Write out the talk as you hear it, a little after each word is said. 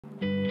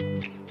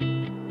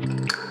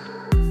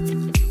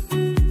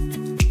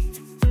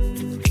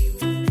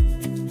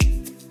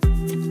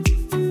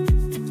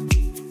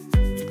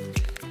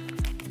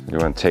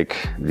want to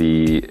take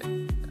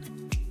the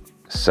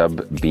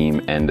sub-beam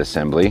end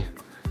assembly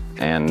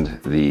and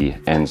the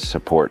end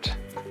support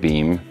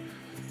beam.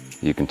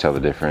 You can tell the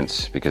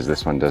difference because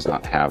this one does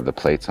not have the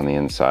plates on the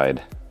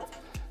inside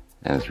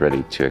and is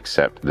ready to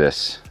accept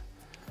this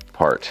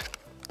part.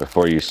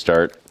 Before you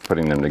start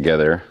putting them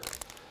together,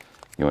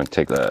 you want to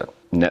take the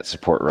net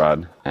support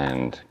rod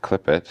and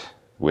clip it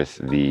with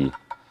the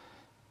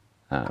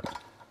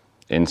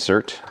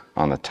insert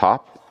on the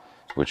top,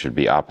 which would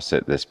be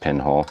opposite this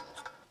pinhole,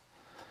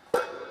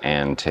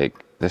 and take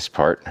this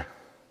part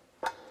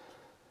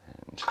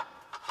and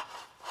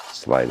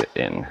slide it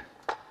in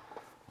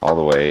all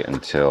the way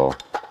until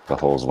the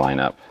holes line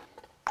up.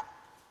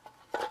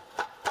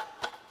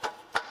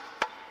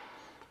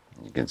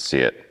 You can see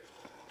it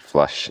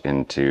flush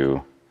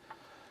into,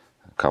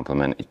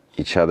 complement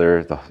each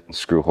other. The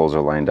screw holes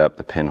are lined up,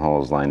 the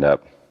pinhole is lined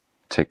up.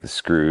 Take the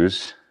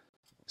screws,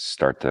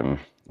 start them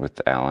with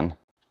the Allen.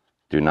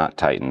 Do not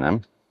tighten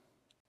them,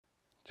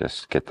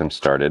 just get them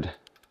started,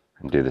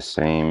 and do the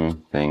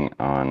same thing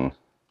on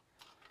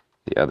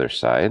the other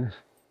side.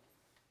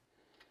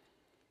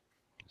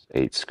 There's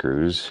 8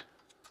 screws.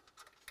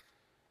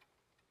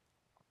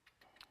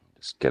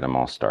 Just get them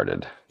all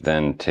started.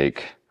 Then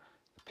take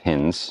the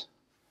pins,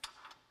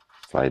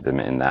 slide them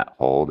in that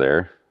hole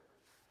there.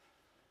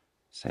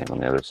 Same on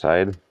the other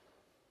side.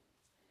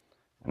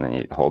 And then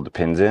you hold the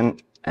pins in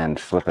and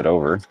flip it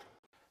over. And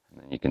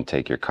then you can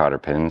take your cotter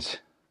pins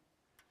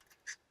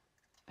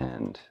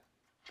and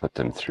put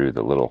them through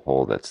the little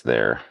hole that's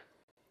there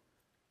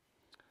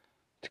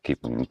to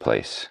keep them in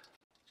place.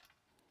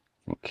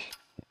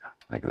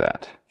 Like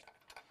that.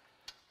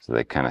 So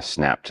they kind of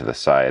snap to the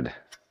side.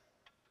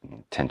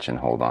 And tension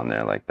hold on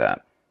there like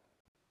that.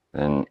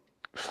 Then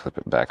flip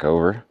it back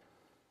over.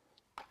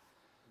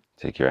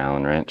 Take your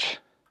Allen wrench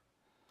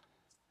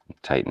and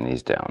tighten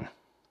these down.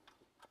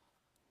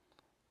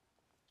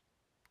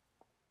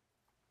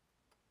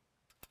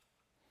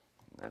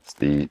 That's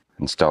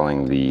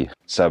installing the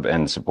sub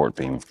end support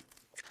beam.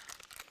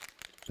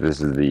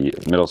 This is the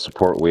middle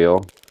support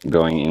wheel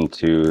going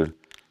into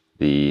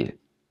the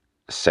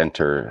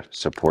center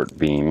support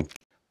beam.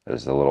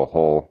 There's a little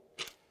hole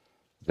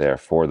there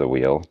for the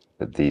wheel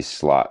that these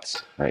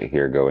slots right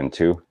here go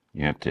into.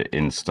 You have to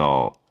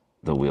install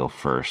the wheel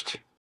first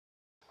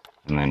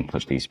and then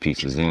put these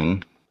pieces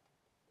in.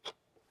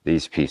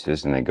 These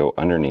pieces, and they go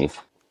underneath.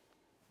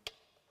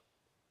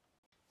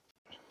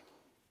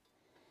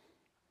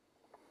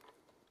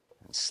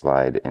 And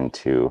slide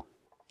into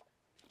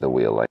the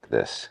wheel like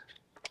this.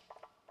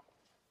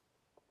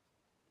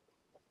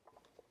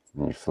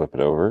 And you flip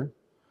it over.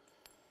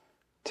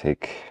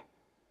 Take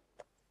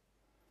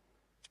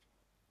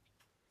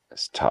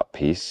this top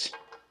piece,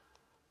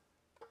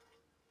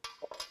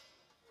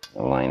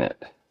 align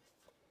it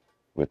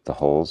with the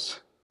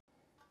holes.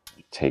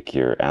 Take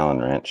your Allen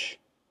wrench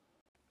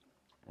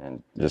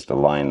and just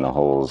align the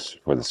holes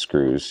for the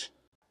screws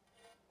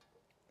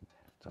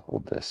to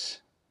hold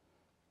this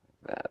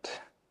like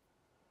that.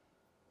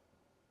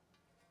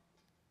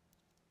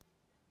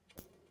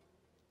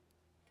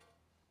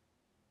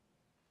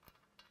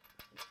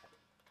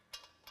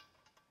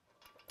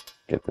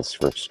 Get this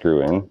first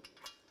screw in.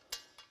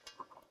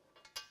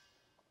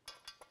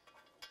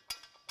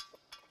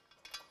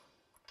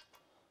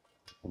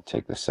 And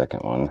take the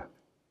second one.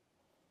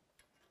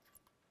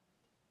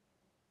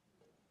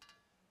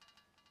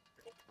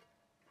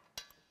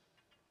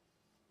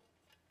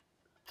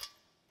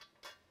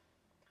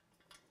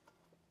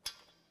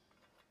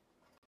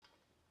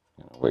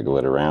 Wiggle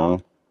it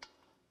around.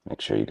 Make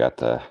sure you got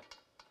the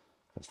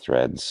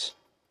threads.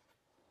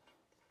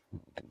 You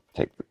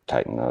can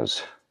tighten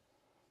those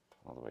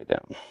all the way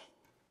down.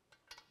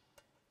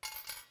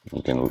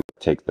 You can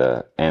take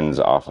the ends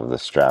off of the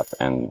strap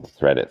and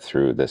thread it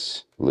through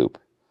this loop.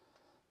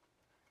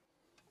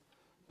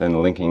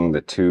 Then linking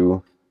the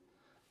two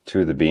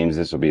of the beams,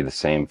 this will be the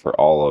same for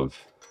all of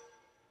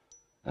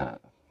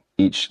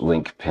each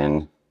link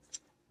pin,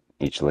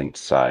 each linked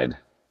side.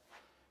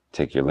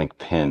 Take your link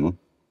pin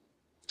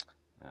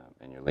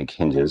and your link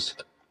hinges,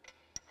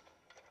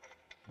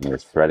 and you're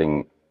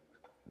threading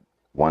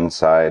one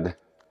side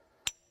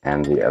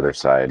and the other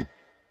side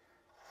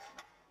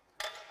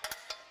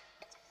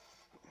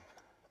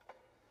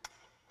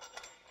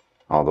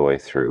all the way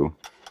through,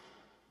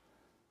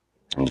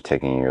 and you're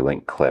taking your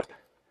link clip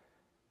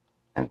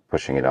and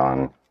pushing it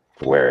on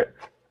to wear it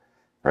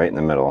right in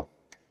the middle,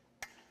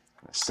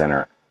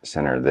 center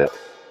this.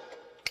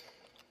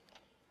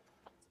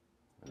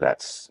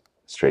 That's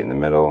straight in the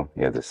middle.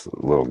 You have this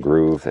little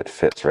groove that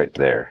fits right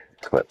there,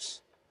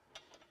 clips.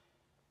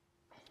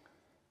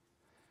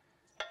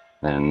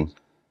 Then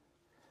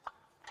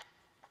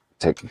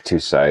take the two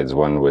sides,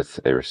 one with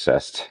a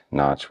recessed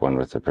notch, one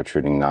with a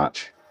protruding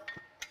notch,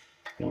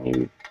 and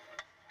you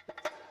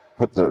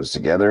put those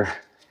together,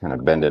 kind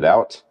of bend it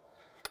out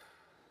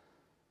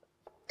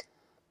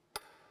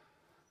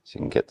so you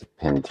can get the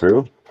pin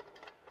through.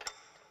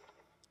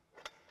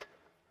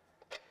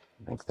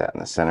 Link that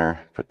in the center,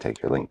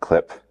 take your link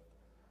clip,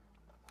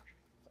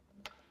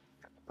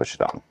 push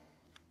it on.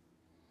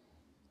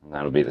 And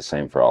that'll be the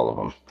same for all of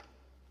them.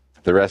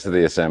 The rest of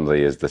the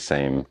assembly is the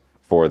same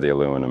for the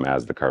aluminum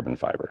as the carbon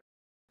fiber.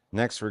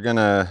 Next, we're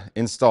gonna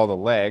install the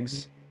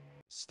legs.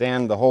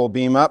 Stand the whole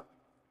beam up.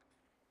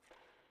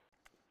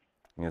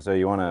 And so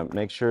you wanna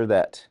make sure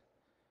that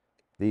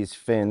these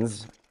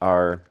fins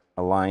are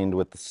aligned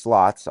with the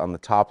slots on the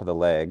top of the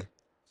leg,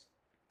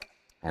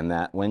 and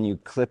that when you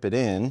clip it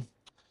in,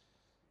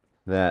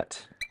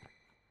 that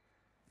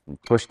you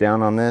push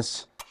down on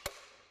this,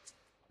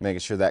 making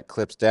sure that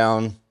clips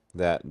down,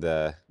 that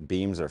the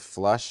beams are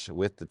flush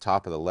with the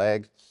top of the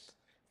leg,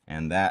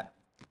 and that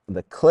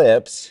the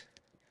clips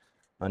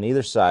on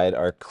either side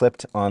are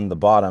clipped on the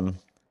bottom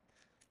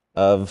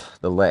of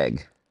the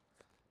leg.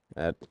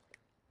 That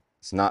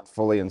it's not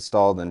fully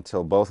installed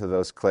until both of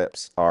those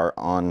clips are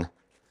on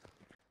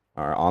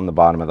the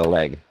bottom of the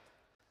leg.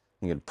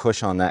 You can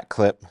push on that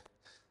clip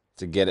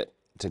to get it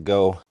to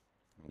go.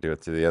 Do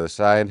it to the other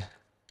side.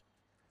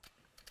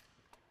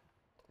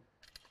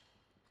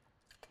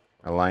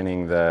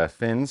 Aligning the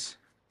fins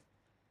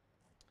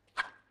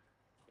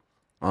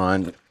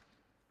on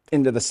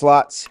into the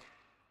slots.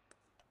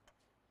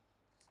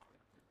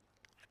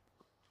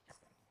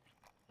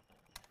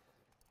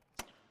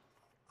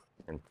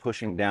 And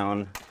pushing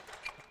down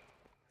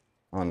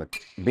on the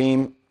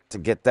beam to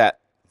get that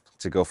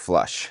to go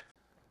flush.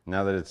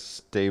 Now that it's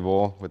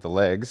stable with the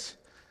legs,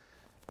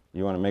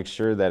 you want to make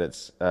sure that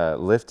it's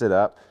lifted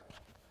up.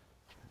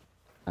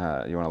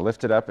 You want to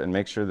lift it up and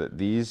make sure that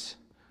these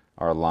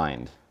are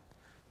aligned.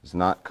 It's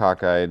not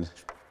cockeyed.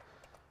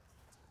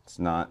 It's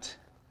not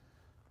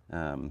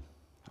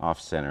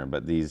off center,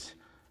 but these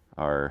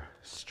are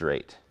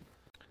straight.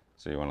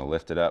 So you want to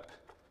lift it up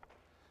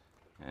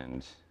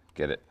and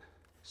get it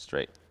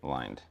straight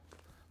aligned.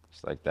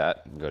 Just like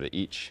that. Go to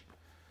each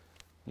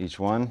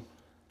one.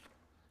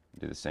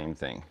 Do the same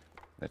thing.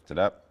 Lift it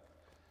up,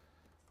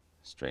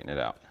 straighten it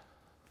out.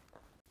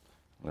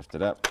 Lift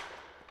it up,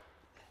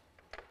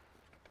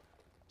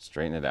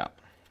 straighten it out.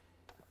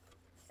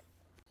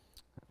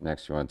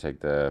 Next, you want to take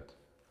the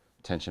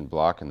tension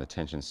block and the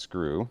tension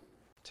screw.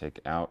 Take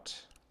out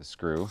the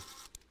screw.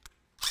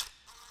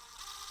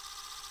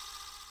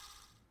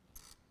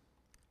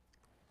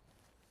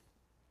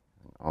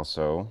 And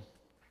also,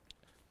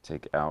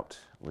 take out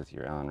with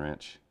your Allen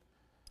wrench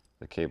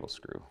the cable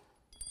screw.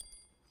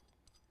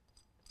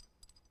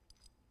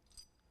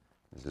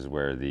 This is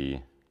where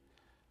you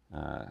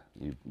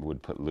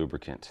would put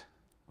lubricant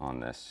on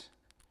this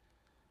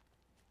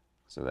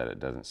so that it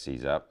doesn't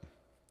seize up.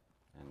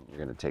 And you're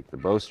going to take the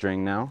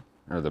bowstring now,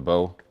 or the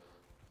bow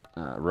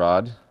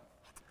rod,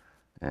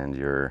 and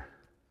your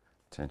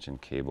tension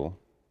cable,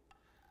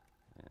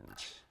 and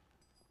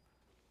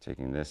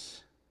taking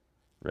this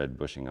red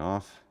bushing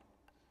off,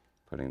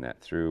 putting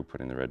that through,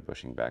 putting the red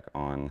bushing back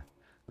on,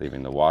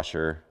 leaving the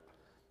washer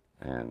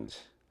and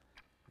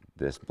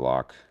this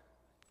block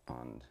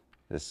on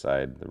this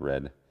side, the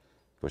red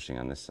bushing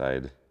on this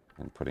side,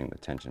 and putting the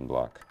tension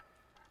block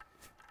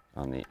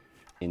on the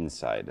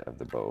inside of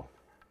the bow.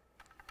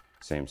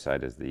 Same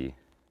side as the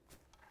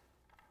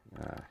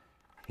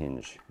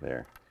hinge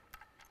there.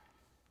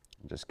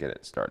 And just get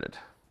it started.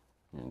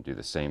 And do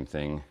the same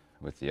thing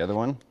with the other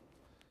one.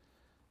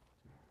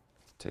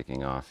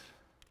 Taking off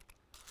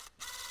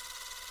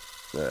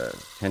the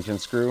tension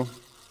screw.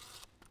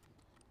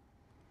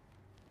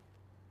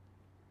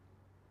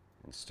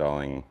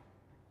 Installing,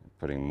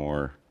 putting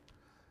more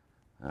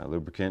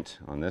lubricant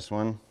on this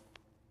one.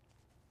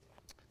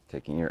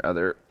 Taking your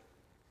other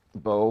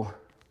bow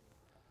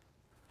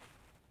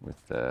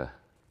with the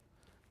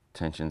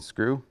tension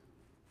screw.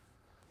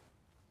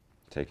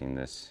 Taking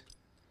this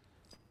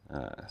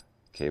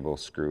cable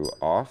screw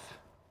off.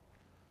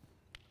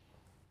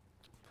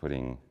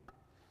 Putting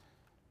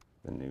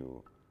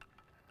the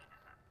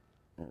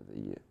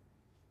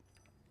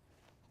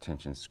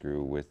tension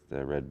screw with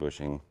the red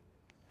bushing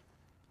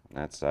on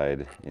that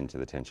side into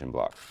the tension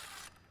block.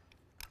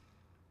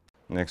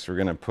 Next, we're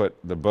going to put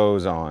the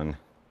bows on.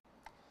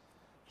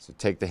 So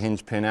take the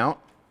hinge pin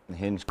out, the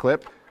hinge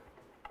clip,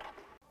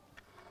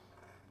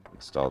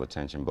 install the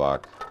tension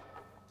block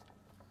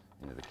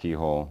into the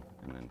keyhole,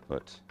 and then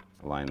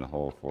align the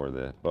hole for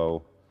the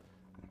bow,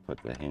 and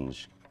put the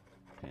hinge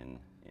pin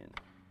in.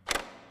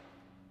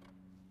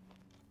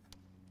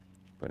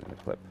 Put in the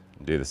clip.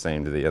 Do the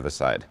same to the other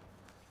side.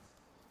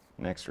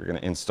 Next, we're going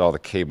to install the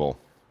cable.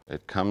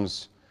 It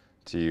comes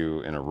to you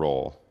in a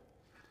roll,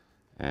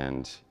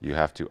 and you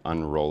have to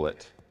unroll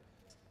it.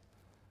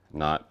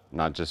 Not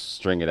just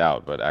string it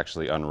out, but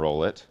actually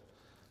unroll it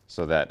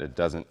so that it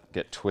doesn't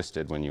get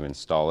twisted when you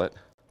install it.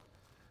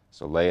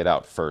 So lay it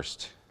out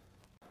first,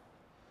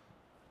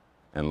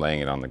 and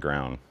laying it on the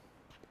ground.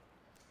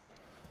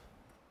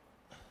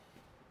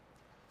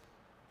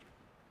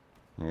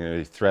 You're going to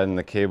be threading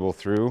the cable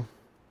through.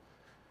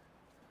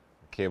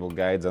 The cable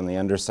guides on the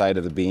underside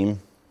of the beam.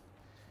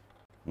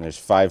 And there's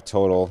 5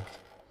 total,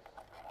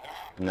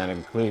 and that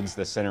includes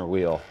the center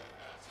wheel.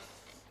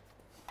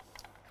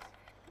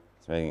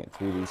 Threading it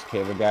through these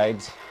cable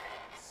guides.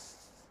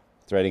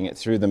 Threading it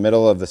through the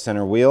middle of the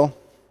center wheel.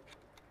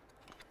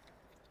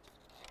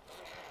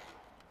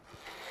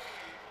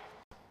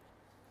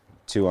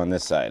 two on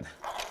this side.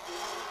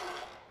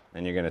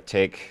 And you're going to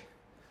take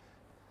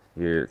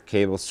your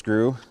cable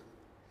screw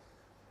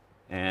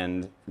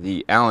and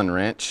the Allen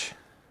wrench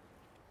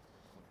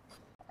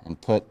and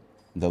put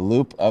the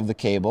loop of the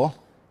cable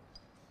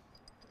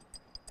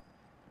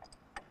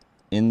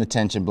in the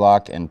tension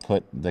block and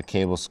put the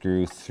cable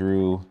screw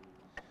through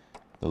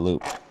the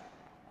loop.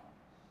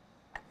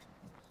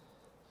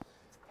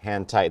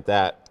 Hand tight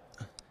that,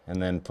 and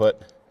then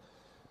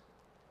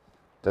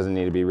doesn't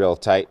need to be real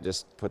tight,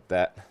 just put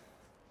that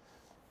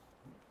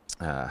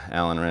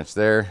Allen wrench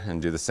there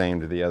and do the same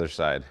to the other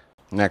side.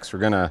 Next, we're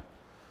gonna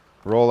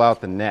roll out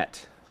the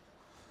net.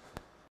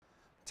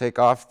 Take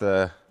off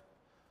the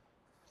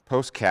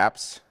post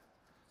caps,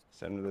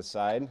 set them to the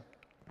side,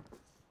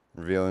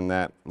 revealing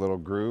that little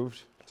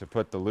groove to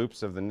put the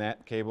loops of the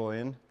net cable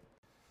in.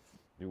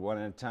 Do one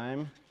at a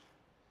time.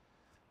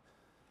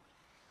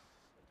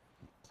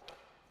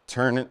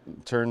 Turn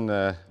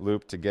the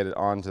loop to get it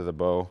onto the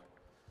bow,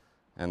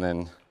 and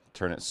then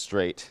turn it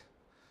straight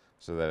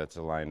so that it's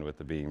aligned with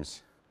the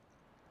beams.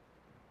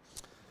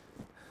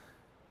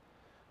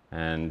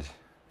 And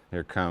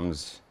here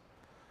comes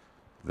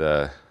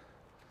the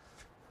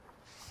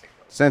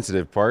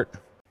sensitive part.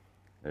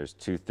 There's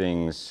two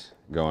things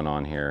going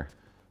on here.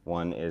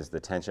 One is the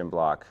tension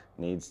block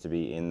needs to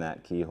be in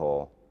that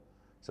keyhole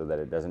so that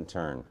it doesn't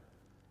turn,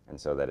 and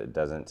so that it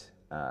doesn't,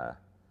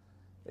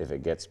 if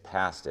it gets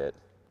past it,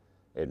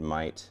 it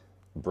might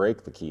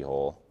break the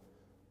keyhole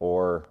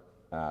or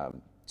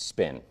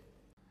spin.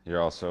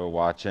 You're also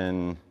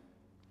watching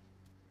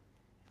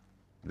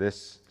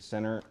this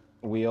center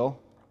wheel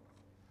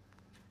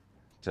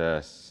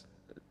to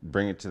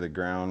bring it to the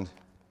ground.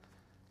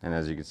 And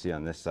as you can see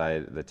on this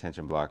side, the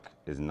tension block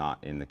is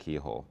not in the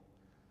keyhole.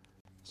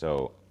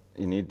 So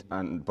you need,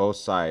 on both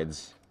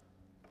sides,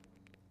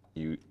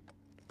 you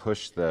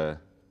push the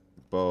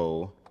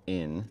bow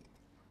in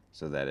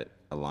so that it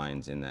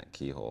aligns in that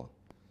keyhole.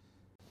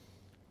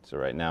 So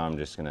right now I'm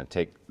just gonna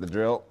take the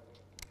drill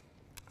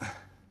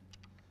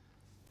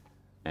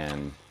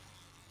and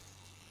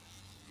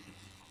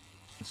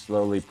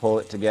slowly pull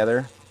it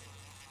together,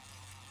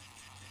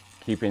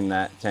 keeping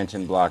that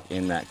tension block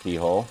in that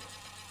keyhole.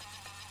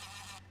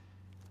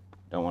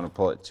 Don't want to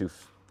pull it too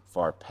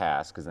far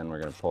past, because then we're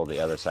going to pull the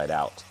other side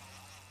out.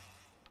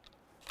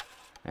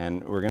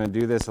 And we're going to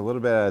do this a little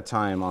bit at a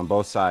time on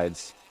both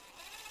sides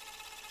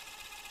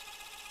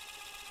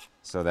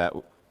so that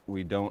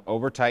we don't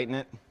over tighten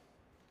it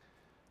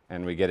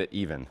and we get it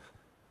even.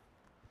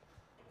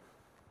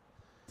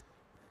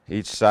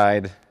 Each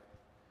side,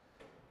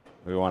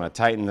 we want to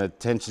tighten the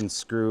tension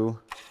screw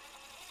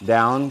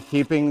down,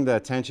 keeping the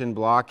tension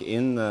block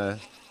in the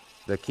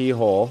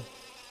keyhole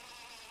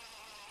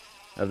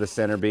of the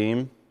center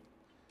beam,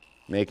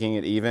 making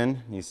it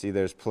even. You see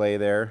there's play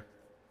there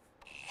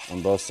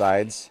on both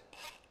sides.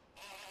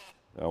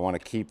 I want to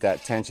keep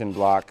that tension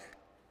block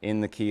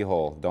in the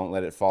keyhole. Don't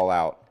let it fall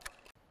out.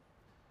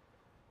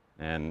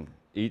 And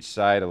each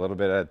side a little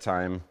bit at a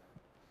time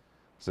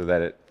so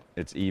that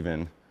it's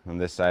even. On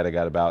this side I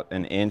got about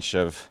 1 inch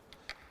of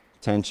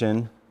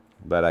tension,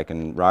 but I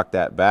can rock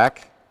that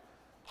back,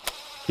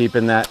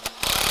 keeping that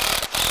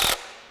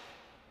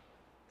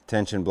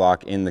tension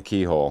block in the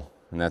keyhole.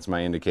 And that's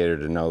my indicator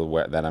to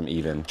know that I'm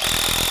even.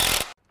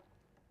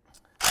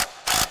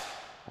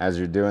 As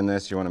you're doing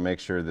this, you want to make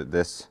sure that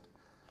this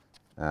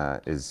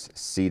is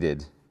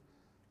seated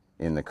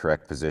in the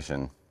correct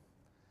position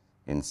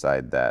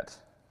inside that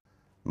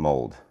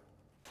mold.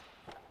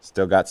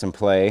 Still got some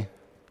play.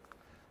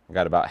 I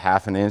got about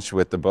 1/2 inch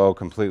with the bow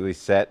completely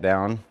set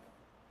down.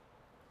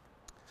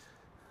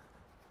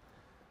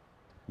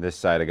 This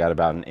side I got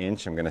about 1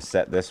 inch. I'm going to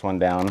set this one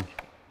down.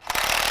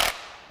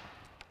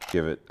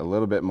 Give it a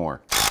little bit more.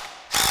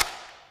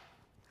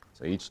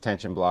 So each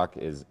tension block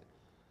is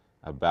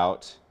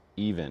about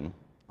even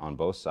on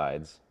both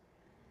sides.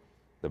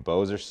 The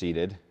bows are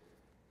seated.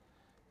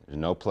 There's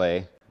no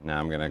play. Now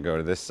I'm going to go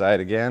to this side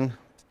again,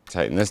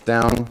 tighten this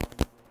down,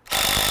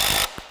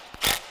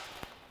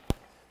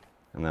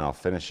 and then I'll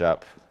finish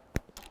up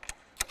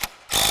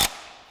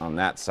on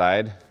that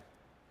side.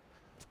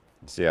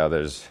 See how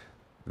there's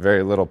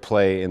very little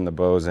play in the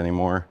bows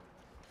anymore.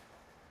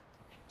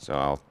 So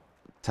I'll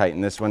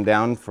tighten this one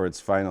down for its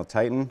final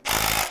tighten.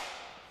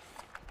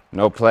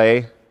 No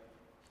play.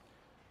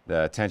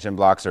 The tension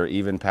blocks are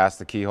even past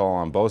the keyhole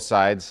on both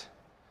sides,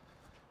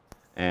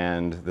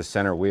 and the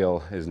center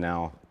wheel is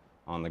now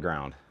on the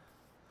ground.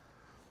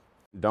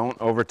 Don't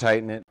over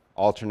tighten it.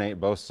 Alternate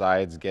both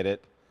sides. Get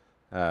it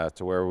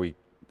to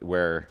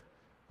where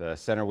the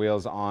center wheel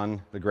is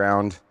on the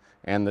ground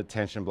and the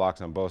tension blocks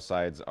on both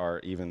sides are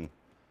even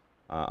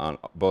on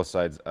both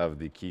sides of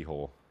the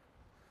keyhole.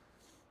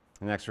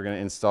 Next, we're going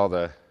to install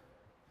the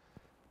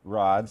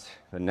rods,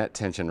 the net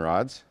tension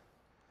rods.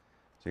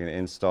 So you're going to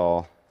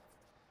install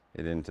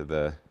it into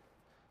the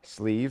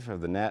sleeve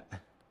of the net,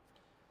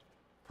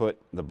 put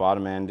the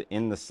bottom end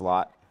in the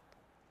slot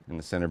in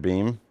the center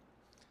beam,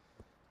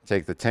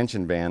 take the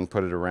tension band,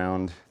 put it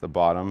around the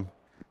bottom.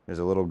 There's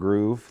a little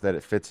groove that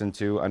it fits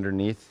into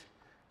underneath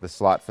the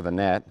slot for the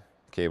net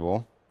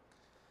cable.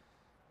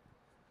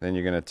 Then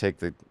you're going to take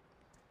the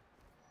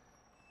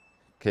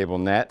cable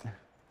net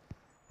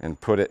and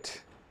put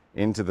it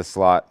into the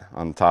slot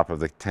on top of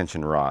the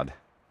tension rod.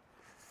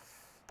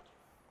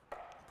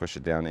 Push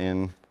it down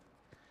in,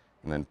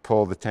 and then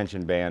pull the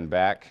tension band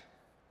back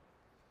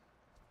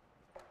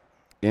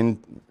in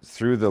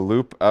through the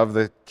loop of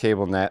the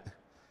cable net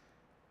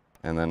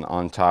and then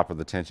on top of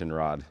the tension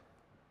rod.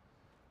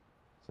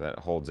 So that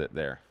holds it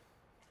there.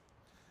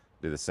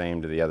 Do the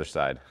same to the other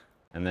side.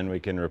 And then we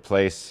can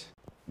replace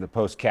the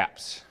post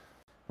caps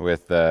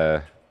with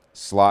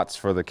slots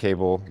for the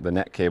cable, the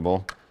net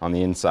cable on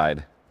the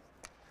inside.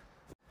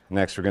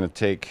 Next, we're going to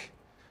take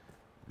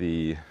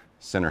the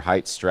center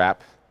height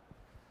strap.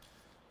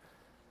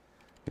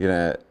 You're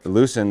going to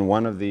loosen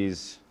one of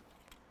these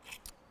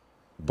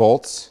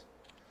bolts,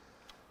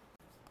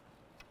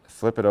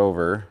 flip it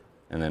over,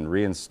 and then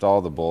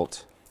reinstall the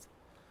bolt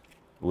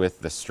with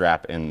the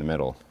strap in the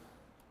middle,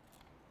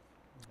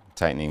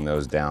 tightening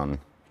those down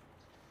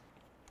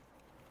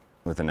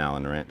with an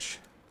Allen wrench.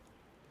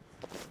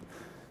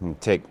 And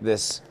take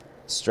this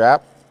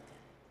strap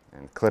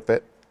and clip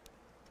it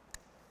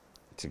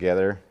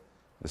together.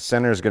 The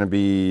center is going to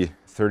be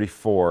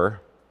 34,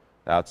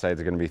 the outside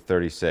is going to be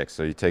 36.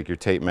 So you take your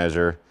tape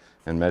measure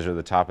and measure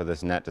the top of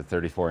this net to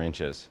 34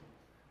 inches.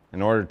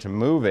 In order to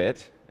move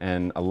it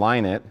and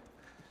align it,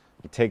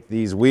 you take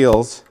these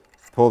wheels,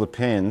 pull the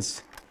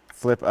pins,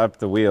 flip up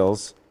the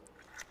wheels,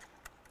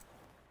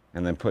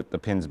 and then put the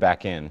pins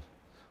back in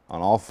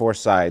on all four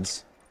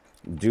sides.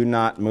 Do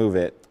not move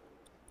it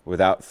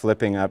without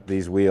flipping up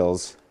these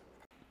wheels,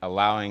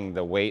 allowing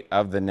the weight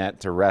of the net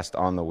to rest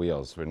on the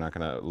wheels. We're not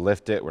going to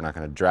lift it, we're not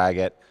going to drag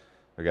it.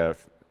 We got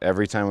to,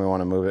 every time we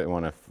want to move it, we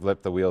want to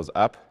flip the wheels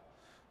up,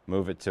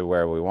 move it to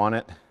where we want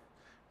it,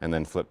 and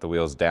then flip the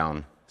wheels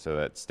down so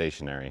that it's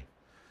stationary.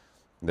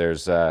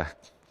 There's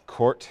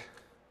Cort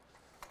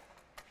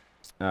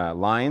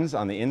lines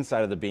on the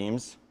inside of the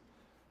beams.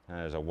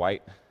 There's a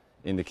white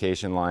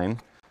indication line.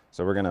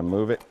 So we're going to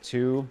move it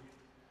to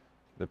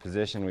the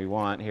position we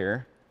want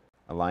here.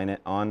 Align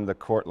it on the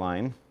Cort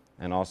line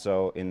and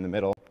also in the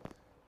middle.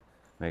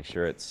 Make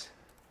sure it's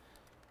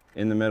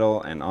in the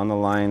middle and on the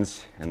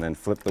lines, and then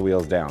flip the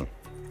wheels down.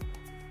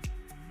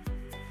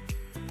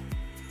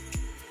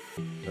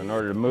 So in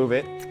order to move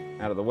it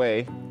out of the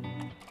way,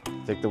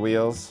 take the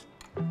wheels,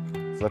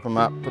 flip them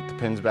up, put the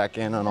pins back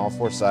in on all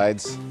four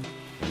sides,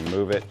 and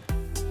move it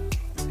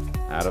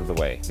out of the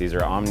way. These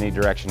are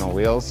omnidirectional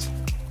wheels.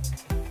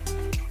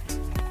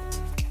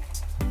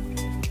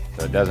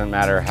 So it doesn't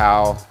matter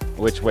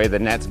which way the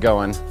net's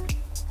going,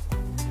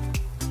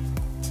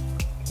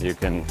 you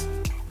can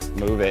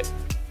move it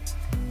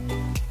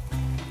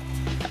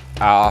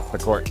off the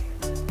Cort.